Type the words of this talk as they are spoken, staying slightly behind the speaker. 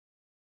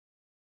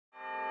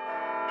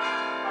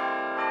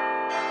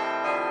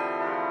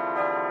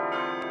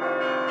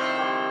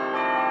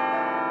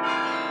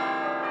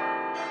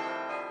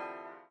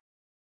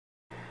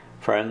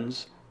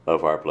Friends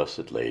of Our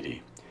Blessed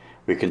Lady,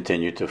 we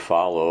continue to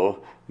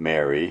follow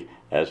Mary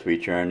as we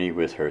journey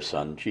with her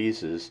son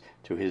Jesus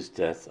to his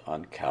death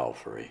on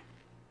Calvary.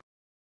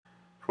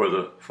 For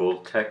the full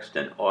text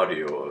and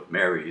audio of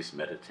Mary's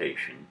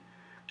meditation,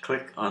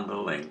 click on the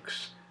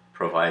links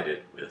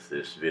provided with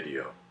this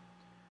video.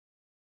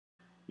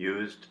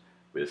 Used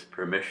with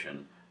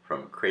permission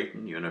from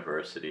Creighton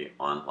University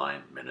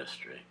Online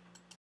Ministry.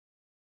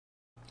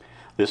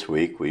 This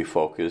week we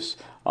focus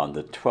on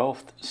the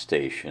 12th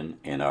station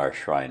in our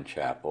shrine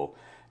chapel,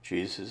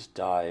 Jesus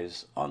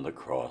dies on the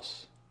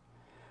cross.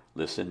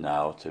 Listen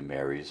now to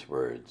Mary's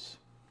words.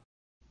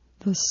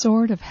 The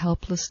sword of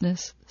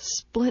helplessness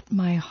split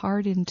my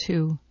heart in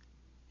two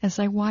as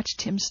I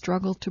watched him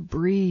struggle to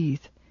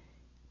breathe,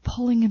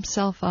 pulling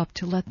himself up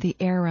to let the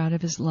air out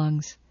of his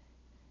lungs.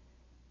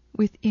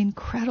 With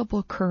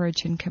incredible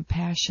courage and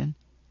compassion,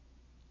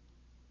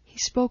 he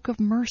spoke of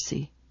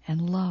mercy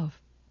and love.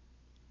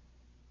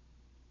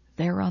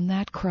 There on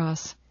that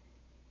cross,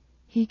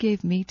 he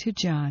gave me to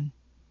John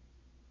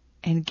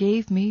and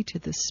gave me to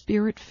the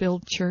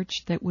Spirit-filled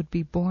church that would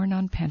be born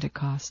on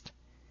Pentecost.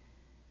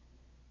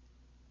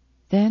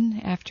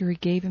 Then, after he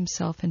gave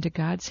himself into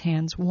God's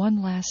hands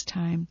one last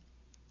time,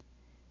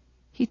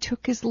 he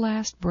took his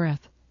last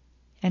breath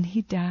and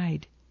he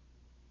died.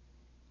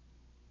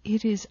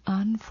 It is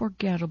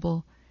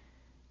unforgettable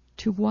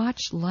to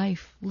watch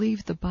life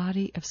leave the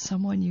body of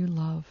someone you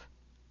love.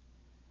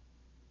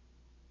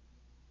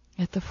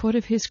 At the foot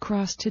of his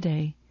cross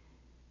today,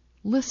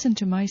 listen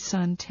to my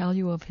son tell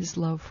you of his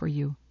love for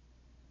you.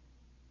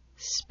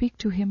 Speak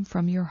to him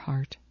from your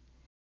heart.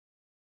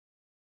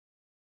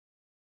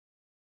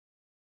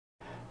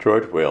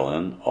 George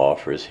Whalen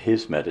offers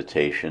his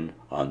meditation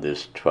on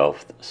this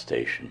 12th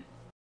station.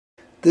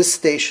 This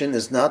station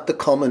is not the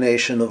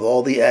culmination of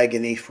all the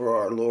agony for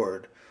our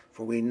Lord,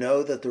 for we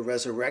know that the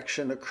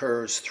resurrection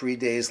occurs 3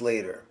 days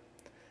later.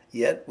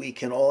 Yet we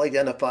can all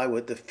identify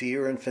with the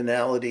fear and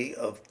finality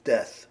of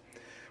death.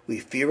 We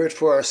fear it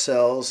for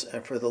ourselves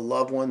and for the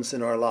loved ones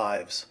in our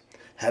lives.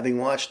 Having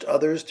watched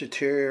others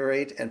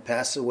deteriorate and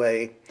pass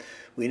away,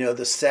 we know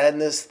the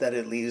sadness that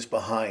it leaves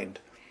behind.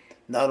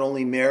 Not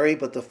only Mary,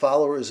 but the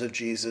followers of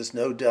Jesus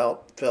no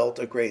doubt felt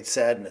a great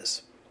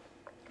sadness.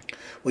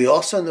 We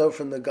also know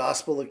from the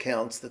gospel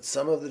accounts that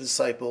some of the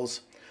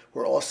disciples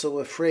were also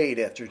afraid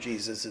after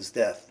Jesus'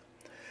 death.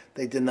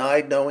 They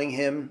denied knowing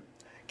him,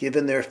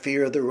 given their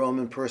fear of the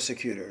Roman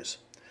persecutors.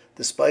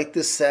 Despite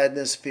this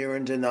sadness, fear,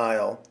 and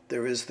denial,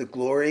 there is the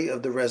glory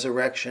of the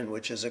resurrection,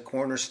 which is a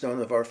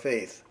cornerstone of our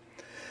faith.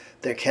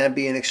 There can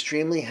be an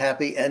extremely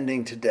happy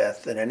ending to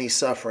death and any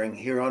suffering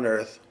here on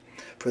earth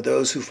for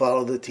those who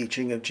follow the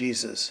teaching of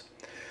Jesus.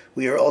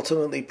 We are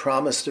ultimately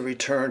promised a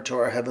return to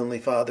our Heavenly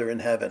Father in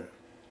heaven.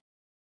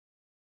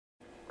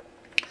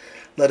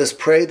 Let us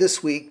pray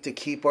this week to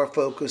keep our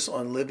focus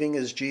on living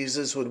as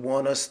Jesus would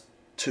want us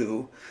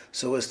to,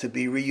 so as to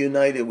be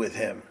reunited with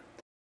him.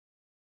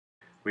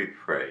 We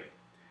pray,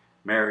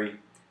 Mary,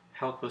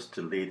 help us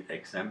to lead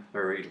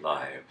exemplary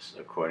lives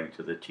according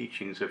to the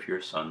teachings of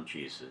your Son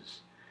Jesus.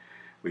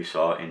 We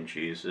saw in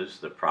Jesus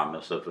the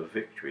promise of a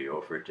victory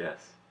over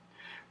death.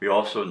 We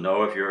also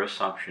know of your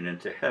assumption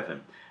into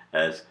heaven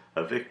as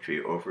a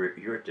victory over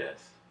your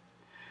death.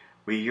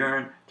 We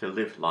yearn to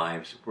live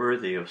lives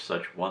worthy of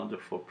such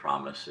wonderful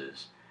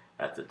promises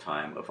at the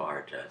time of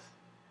our death.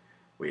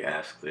 We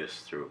ask this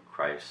through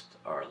Christ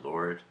our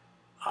Lord.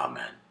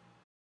 Amen.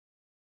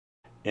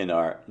 In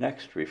our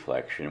next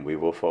reflection, we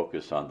will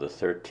focus on the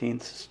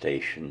 13th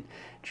station.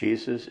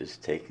 Jesus is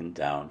taken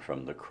down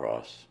from the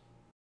cross.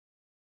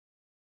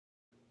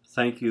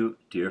 Thank you,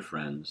 dear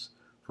friends,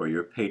 for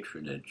your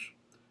patronage,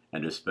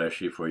 and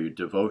especially for your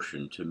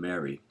devotion to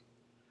Mary.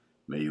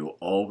 May you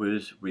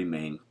always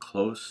remain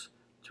close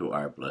to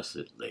Our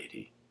Blessed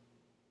Lady.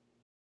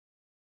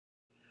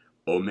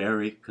 O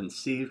Mary,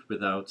 conceived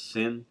without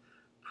sin,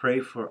 pray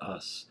for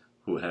us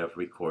who have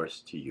recourse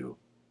to you.